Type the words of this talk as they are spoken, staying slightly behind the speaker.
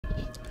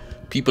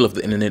People of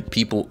the internet,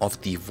 people of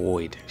the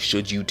void,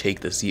 should you take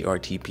the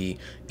CRTP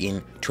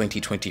in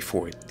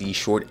 2024? The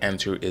short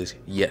answer is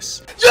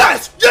yes.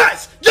 Yes,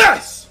 yes,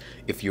 yes!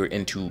 If you're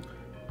into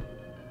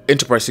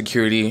enterprise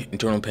security,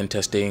 internal pen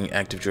testing,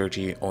 Active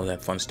Directory, all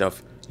that fun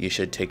stuff, you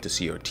should take the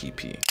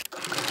CRTP.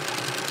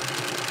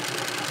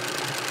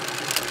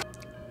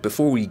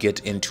 Before we get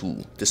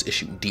into this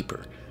issue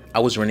deeper, I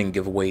was running a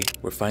giveaway.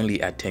 We're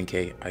finally at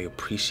 10K. I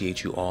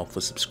appreciate you all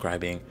for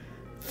subscribing.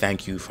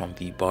 Thank you from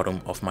the bottom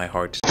of my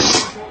heart.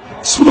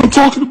 That's what I'm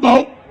talking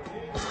about.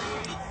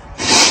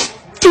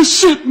 This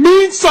shit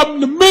means something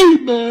to me,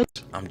 man.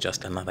 I'm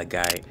just another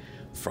guy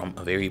from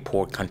a very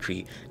poor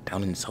country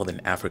down in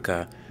Southern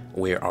Africa,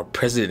 where our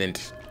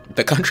president,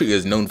 the country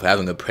is known for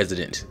having a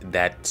president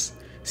that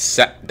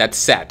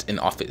sat in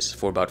office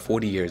for about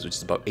 40 years, which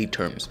is about 8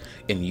 terms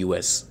in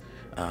US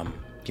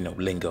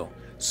lingo.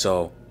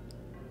 So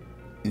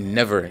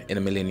never in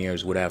a million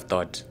years would I have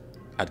thought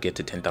I'd get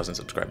to 10,000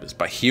 subscribers,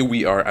 but here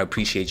we are. I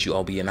appreciate you.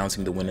 I'll be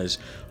announcing the winners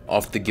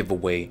of the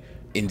giveaway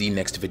in the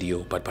next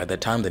video, but by the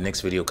time the next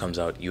video comes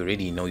out, you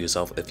already know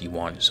yourself if you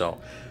won. So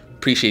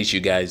appreciate you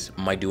guys.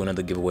 Might do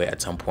another giveaway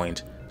at some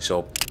point,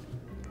 so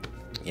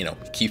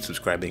keep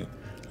subscribing,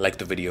 like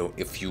the video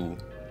if you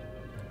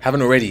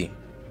haven't already.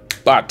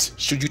 But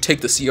should you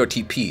take the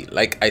CRTP?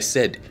 Like I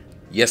said,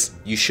 yes,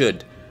 you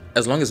should.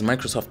 As long as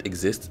Microsoft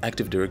exists,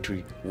 Active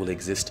Directory will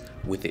exist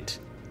with it.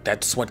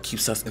 That's what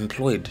keeps us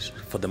employed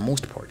for the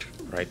most part,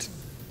 right?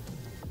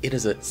 It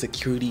is a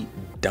security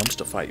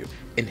dumpster fire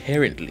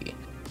inherently.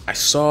 I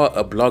saw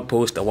a blog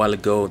post a while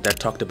ago that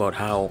talked about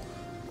how,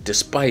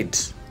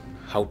 despite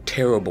how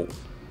terrible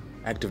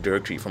Active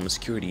Directory from a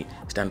security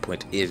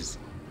standpoint is,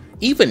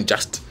 even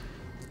just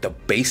the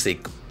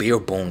basic bare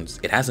bones,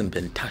 it hasn't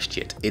been touched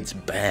yet. It's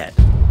bad.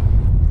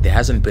 There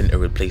hasn't been a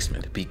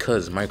replacement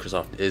because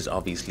Microsoft is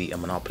obviously a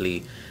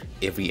monopoly.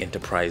 Every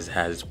enterprise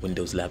has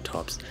Windows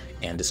laptops,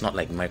 and it's not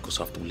like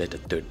Microsoft will let a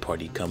third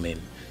party come in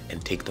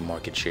and take the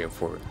market share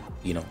for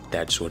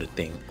that sort of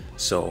thing.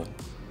 So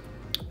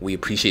we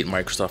appreciate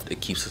Microsoft.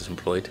 It keeps us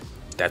employed.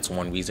 That's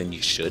one reason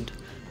you should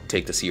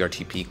take the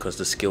CRTP, because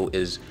the skill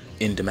is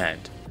in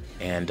demand.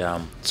 And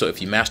so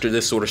if you master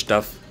this sort of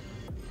stuff,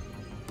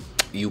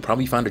 you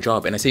probably find a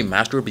job. And I say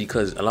master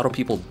because a lot of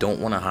people don't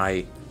want to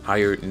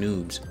hire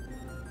noobs.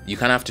 You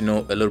kind of have to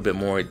know a little bit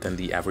more than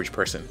the average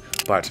person.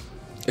 But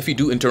if you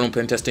do internal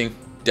pen testing,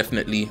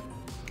 definitely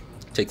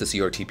take the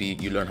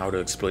CRTP. You learn how to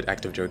exploit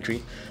Active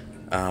Directory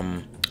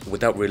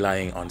without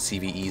relying on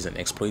CVEs and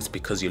exploits,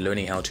 because you're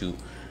learning how to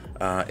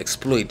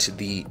exploit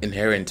the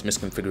inherent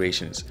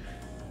misconfigurations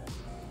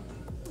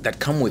that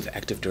come with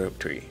Active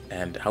Directory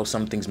and how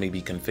some things may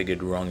be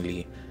configured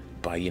wrongly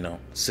by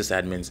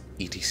sysadmins,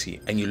 etc.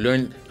 And you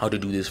learn how to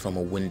do this from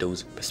a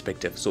Windows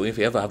perspective. So if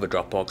you ever have a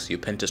Dropbox, your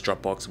pentest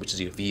Dropbox, which is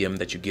your VM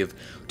that you give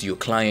to your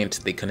client,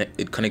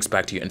 it connects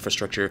back to your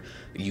infrastructure.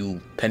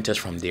 You pentest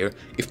from there.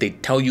 If they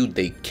tell you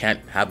they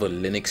can't have a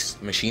Linux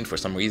machine for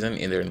some reason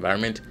in their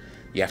environment,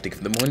 you have to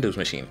give them a Windows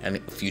machine. And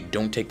if you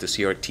don't take the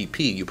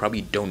CRTP, you probably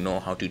don't know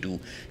how to do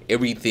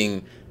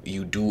everything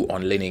you do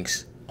on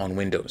Linux on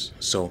Windows.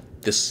 So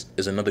this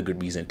is another good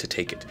reason to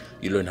take it.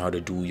 You learn how to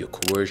do your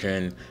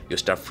coercion, your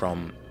stuff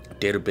from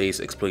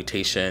database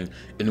exploitation,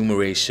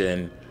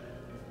 enumeration,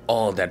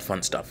 all that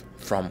fun stuff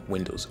from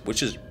Windows,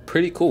 which is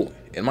pretty cool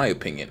in my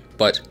opinion.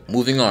 But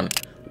moving on,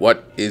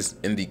 what is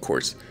in the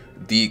course?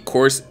 The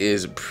course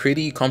is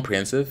pretty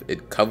comprehensive.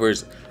 It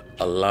covers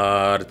a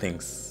lot of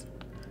things.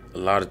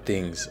 Let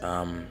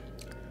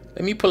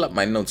me pull up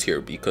my notes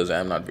here because I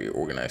am not very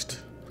organized.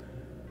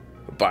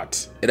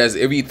 But it has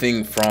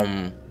everything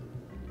from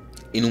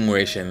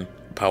enumeration,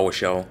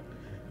 PowerShell,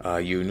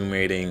 you're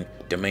enumerating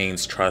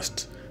domains,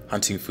 trust,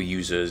 hunting for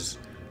users,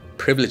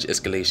 privilege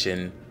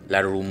escalation,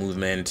 lateral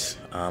movement,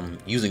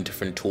 using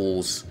different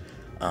tools,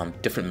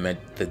 different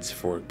methods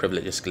for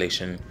privilege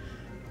escalation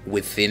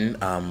within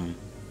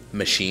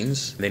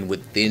machines, then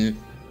within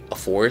a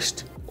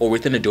forest, or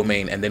within a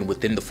domain, and then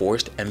within the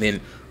forest, and then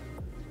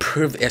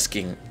priv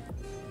esking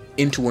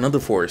into another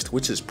forest,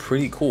 which is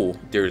pretty cool.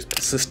 There's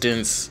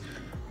persistence,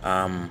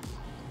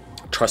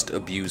 trust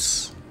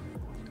abuse,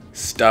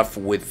 stuff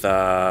with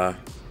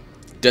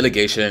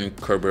delegation,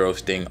 Kerberos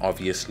thing,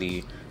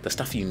 obviously, the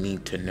stuff you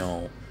need to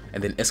know,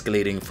 and then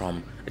escalating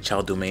from a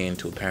child domain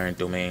to a parent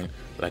domain,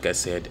 like I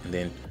said, and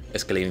then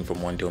escalating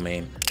from one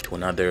domain to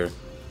another,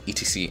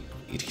 etc.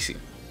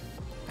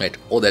 Right,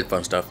 all that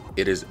fun stuff.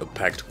 It is a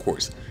packed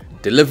course.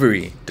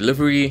 Delivery,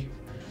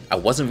 I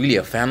wasn't really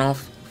a fan of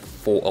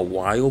for a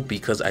while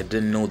because I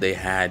didn't know they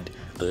had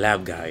a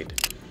lab guide.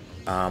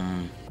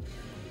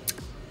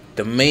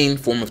 The main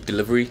form of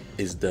delivery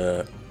is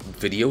the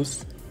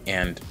videos,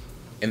 and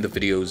in the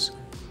videos,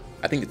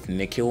 I think it's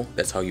Nikhil,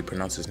 that's how you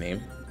pronounce his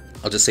name.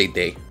 I'll just say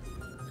they.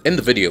 In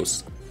the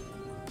videos,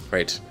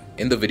 right?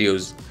 In the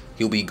videos,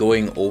 he'll be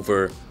going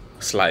over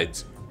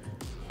slides,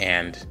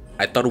 and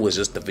I thought it was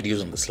just the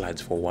videos on the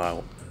slides for a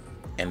while,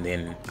 and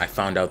then I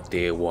found out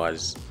there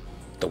was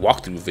the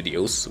walkthrough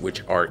videos,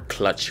 which are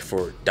clutch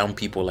for dumb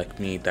people like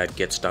me that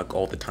get stuck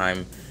all the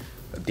time.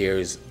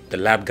 There's the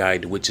lab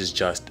guide, which is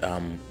just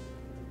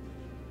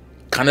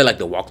kind of like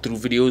the walkthrough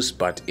videos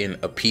but in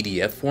a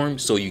PDF form.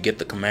 So you get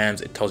the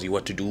commands, it tells you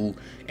what to do,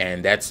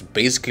 and that's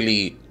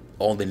basically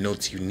all the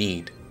notes you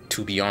need,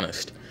 to be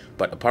honest.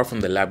 But apart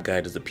from the lab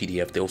guide as a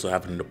PDF, they also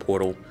have it in the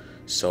portal.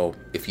 So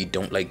if you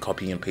don't like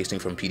copying and pasting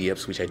from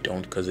PDFs, which I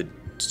don't because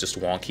it's just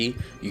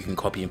wonky, you can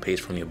copy and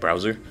paste from your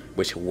browser,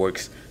 which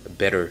works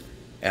better.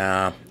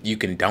 You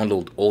can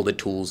download all the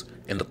tools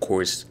in the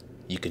course.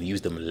 You can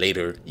use them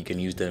later. You can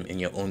use them in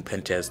your own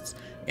pen tests.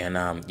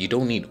 And you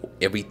don't need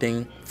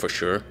everything for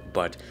sure,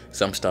 but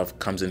some stuff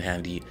comes in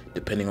handy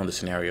depending on the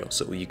scenario.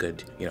 So you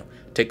could,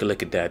 take a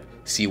look at that,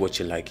 see what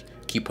you like,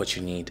 keep what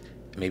you need,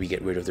 maybe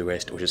get rid of the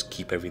rest, or just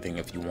keep everything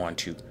if you want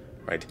to,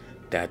 right?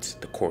 That's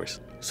the course.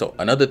 So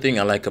another thing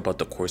I like about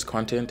the course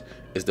content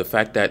is the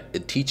fact that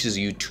it teaches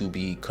you to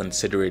be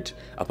considerate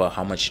about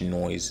how much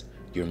noise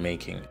you're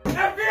making.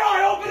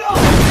 FBI, open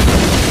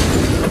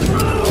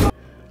up!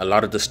 A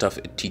lot of the stuff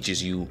it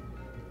teaches you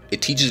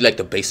like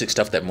the basic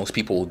stuff that most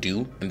people will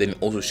do, and then it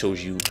also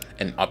shows you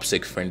an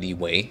OPSEC friendly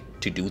way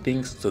to do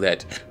things, so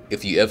that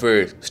if you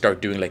ever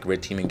start doing like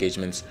red team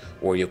engagements,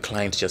 or your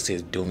client just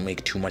says don't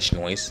make too much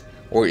noise,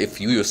 or if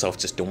you yourself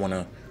just don't want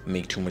to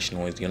make too much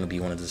noise, you want to be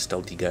one of the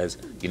stealthy guys,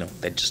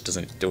 that just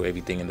doesn't throw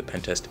everything in the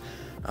pen test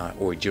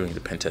or during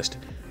the pen test,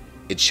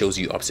 it shows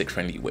you OPSEC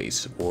friendly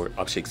ways or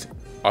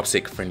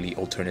OPSEC friendly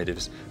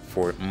alternatives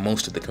for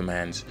most of the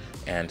commands,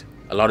 and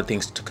a lot of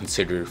things to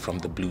consider from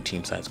the blue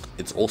team side.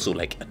 It's also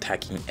like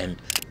attacking and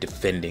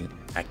defending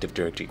Active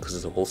Directory, because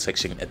there's a whole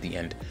section at the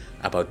end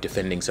about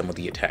defending some of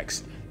the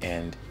attacks.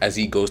 And as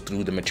he goes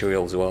through the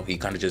material as well, he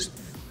kind of just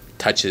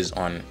touches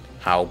on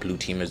how blue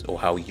team is, or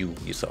how you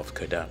yourself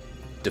could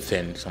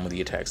defend some of the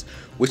attacks,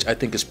 which I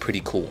think is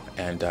pretty cool.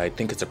 And I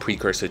think it's a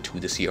precursor to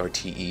the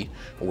CRTE,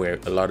 where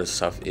a lot of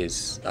stuff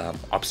is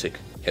OPSEC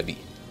heavy.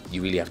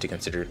 You really have to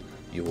consider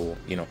your,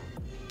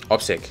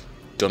 OPSEC.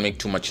 Don't make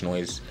too much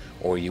noise,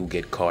 or you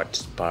get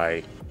caught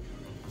by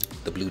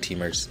the blue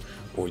teamers,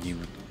 or you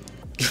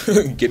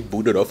get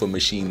booted off a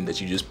machine that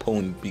you just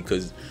pwned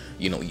because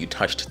you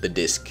touched the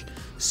disk.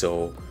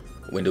 So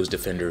Windows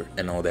Defender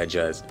and all that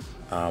jazz.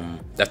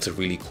 That's a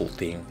really cool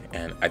thing,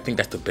 and I think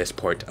that's the best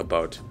part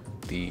about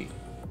the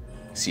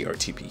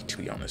CRTP, to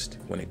be honest,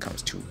 when it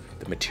comes to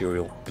the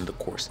material in the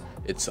course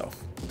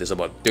itself. There's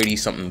about 30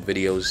 something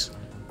videos.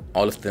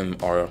 All of them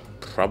are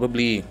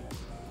probably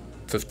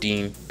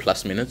 15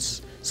 plus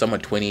minutes. Some are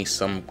 20,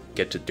 some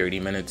get to 30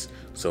 minutes.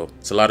 So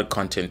it's a lot of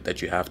content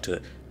that you have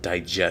to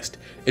digest.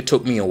 It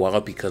took me a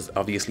while because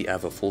obviously I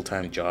have a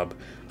full-time job.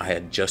 I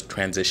had just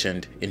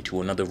transitioned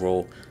into another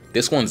role.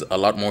 This one's a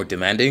lot more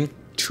demanding,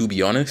 to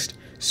be honest.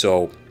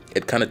 So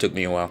it kind of took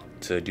me a while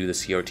to do the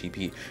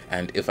CRTP.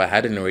 And if I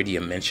hadn't already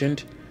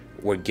mentioned,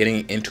 we're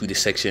getting into the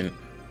section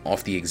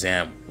of the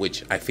exam,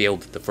 which I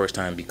failed the first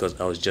time because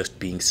I was just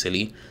being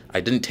silly. I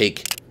didn't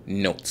take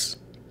notes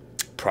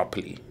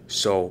properly.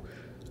 So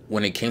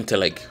when it came to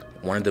like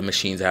one of the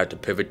machines I had to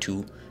pivot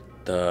to,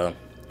 the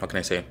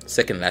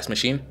second last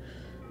machine,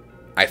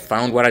 I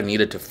found what I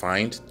needed to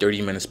find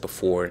 30 minutes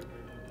before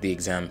the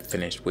exam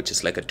finished, which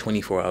is like a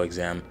 24-hour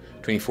exam,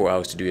 24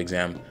 hours to do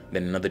exam,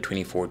 then another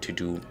 24 to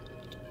do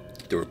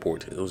the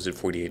report. It was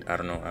 48, I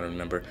don't know, I don't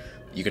remember.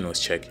 You can always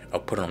check, I'll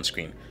put it on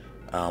screen.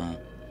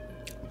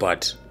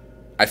 But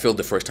I failed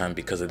the first time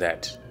because of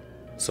that.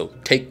 So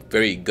take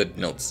very good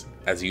notes,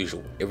 as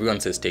usual. Everyone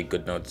says take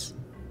good notes.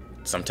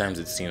 Sometimes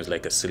it seems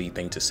like a silly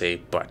thing to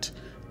say, but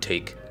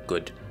take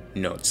good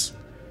notes.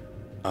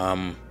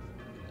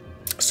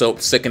 So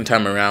second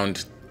time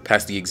around,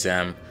 pass the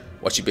exam,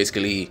 what you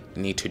basically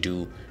need to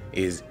do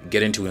is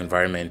get into an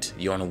environment.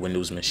 You're on a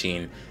Windows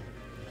machine.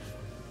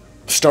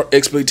 Start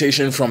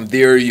exploitation from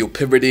there. You're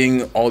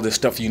pivoting all the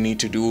stuff you need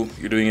to do.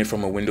 You're doing it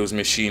from a Windows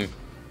machine.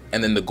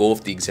 And then the goal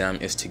of the exam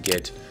is to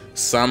get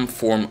some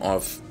form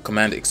of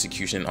command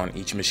execution on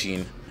each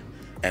machine.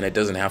 And it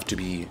doesn't have to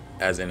be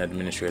as an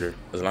administrator.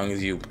 As long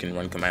as you can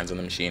run commands on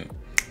the machine,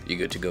 you're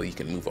good to go. You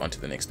can move on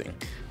to the next thing.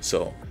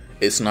 So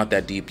it's not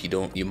that deep.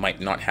 You might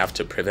not have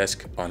to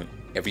Prevesc on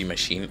every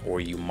machine, or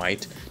you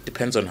might.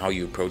 Depends on how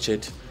you approach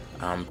it.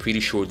 I'm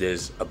pretty sure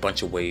there's a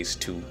bunch of ways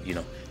to,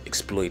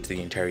 exploit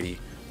the entirety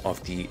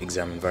of the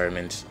exam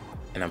environment.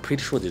 And I'm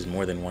pretty sure there's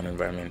more than one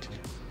environment.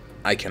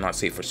 I cannot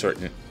say for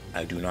certain.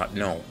 I do not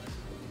know.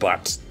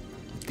 But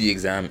the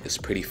exam is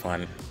pretty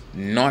fun.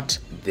 Not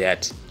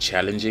that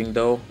challenging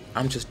though.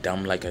 I'm just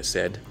dumb, like I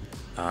said.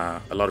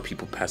 A lot of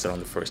people pass it on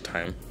the first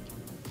time,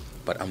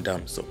 but I'm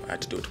dumb, so I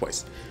had to do it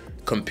twice.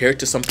 Compared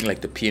to something like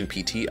the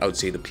PNPT, I would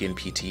say the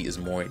PNPT is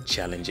more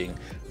challenging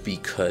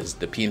because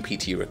the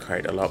PNPT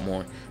required a lot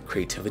more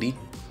creativity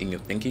in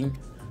your thinking.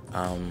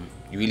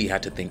 You really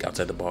had to think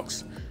outside the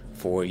box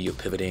for your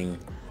pivoting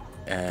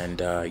and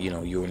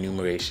your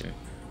enumeration.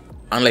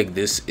 Unlike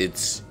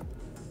this,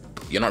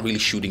 you're not really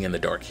shooting in the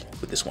dark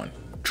with this one.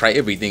 Try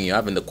everything you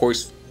have in the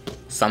course,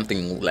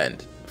 something will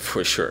land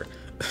for sure.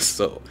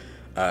 So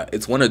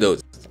it's one of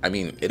those. I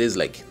mean, it is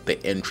like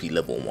the entry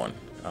level one,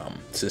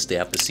 since they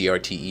have the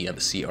CRTE and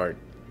the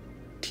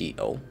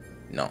CRTO.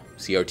 no,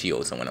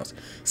 CRTO is someone else.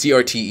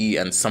 CRTE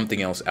and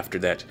something else after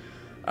that.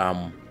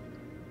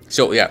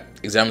 So yeah,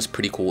 exam is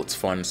pretty cool. It's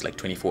fun. It's like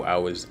 24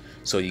 hours.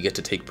 So you get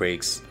to take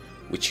breaks,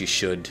 which you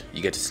should.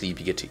 You get to sleep,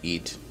 you get to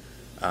eat.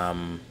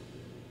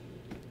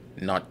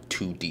 Not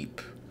too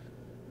deep.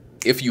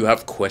 If you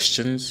have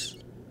questions,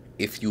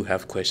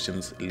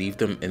 leave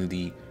them in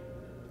the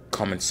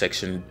comment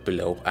section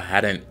below. I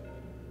hadn't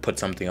put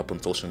something up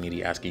on social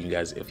media asking you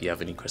guys if you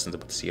have any questions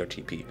about the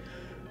CRTP.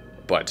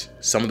 But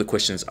some of the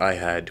questions I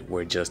had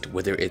were just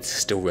whether it's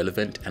still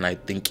relevant, and I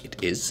think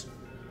it is.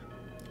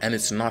 And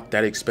it's not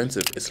that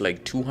expensive. It's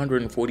like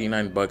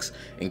 249 bucks,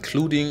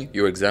 including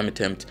your exam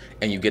attempt,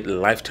 and you get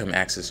lifetime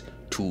access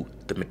to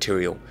the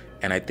material.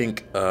 And I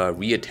think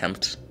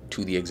reattempt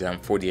to the exam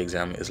for the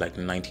exam is like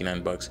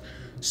 99 bucks.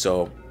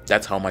 So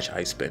that's how much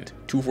I spent.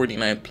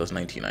 249 plus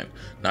 99.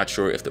 Not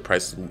sure if the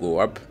prices will go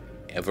up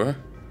ever,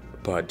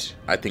 but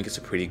I think it's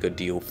a pretty good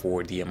deal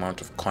for the amount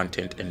of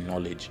content and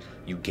knowledge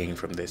you gain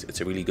from this. It's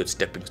a really good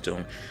stepping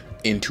stone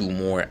into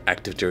more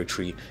Active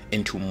Directory,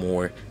 into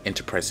more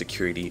enterprise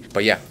security.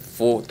 But yeah,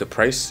 for the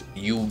price,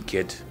 you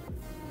get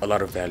a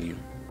lot of value,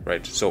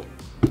 right? So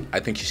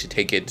I think you should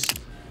take it,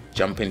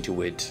 jump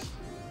into it.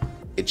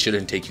 It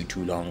shouldn't take you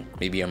too long,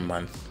 maybe a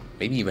month,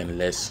 maybe even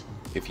less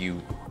if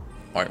you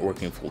aren't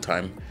working full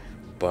time.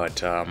 But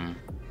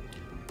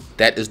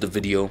that is the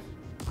video.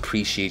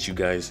 Appreciate you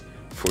guys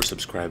for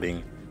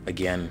subscribing.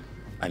 Again,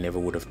 I never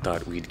would have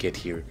thought we'd get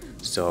here,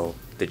 so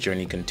the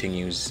journey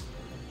continues.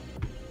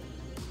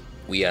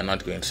 We are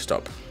not going to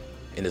stop.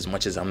 In as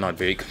much as I'm not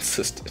very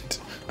consistent,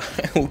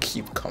 I will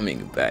keep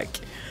coming back.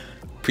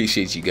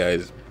 Appreciate you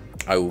guys.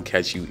 I will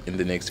catch you in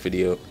the next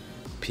video.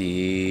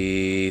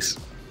 Peace.